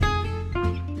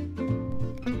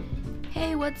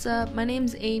what's up? My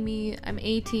name's Amy. I'm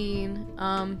 18.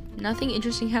 Nothing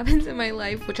interesting happens in my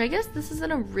life, which I guess this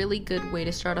isn't a really good way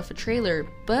to start off a trailer,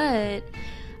 but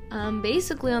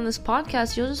basically on this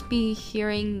podcast, you'll just be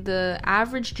hearing the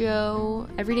average Joe,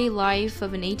 everyday life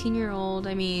of an 18-year-old.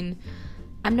 I mean,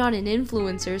 I'm not an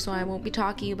influencer, so I won't be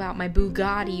talking about my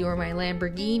Bugatti or my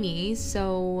Lamborghini,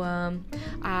 so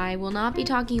I will not be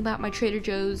talking about my Trader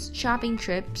Joe's shopping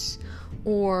trips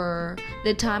or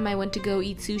the time I went to go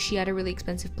eat sushi at a really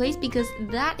expensive place, because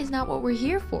that is not what we're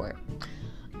here for.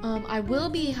 I will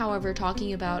be, however,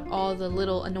 talking about all the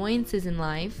little annoyances in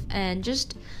life and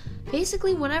just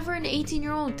basically whatever an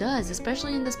 18-year-old does,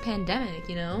 especially in this pandemic,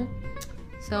 you know?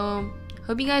 So,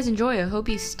 hope you guys enjoy. I hope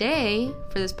you stay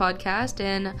for this podcast,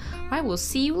 and I will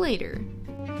see you later.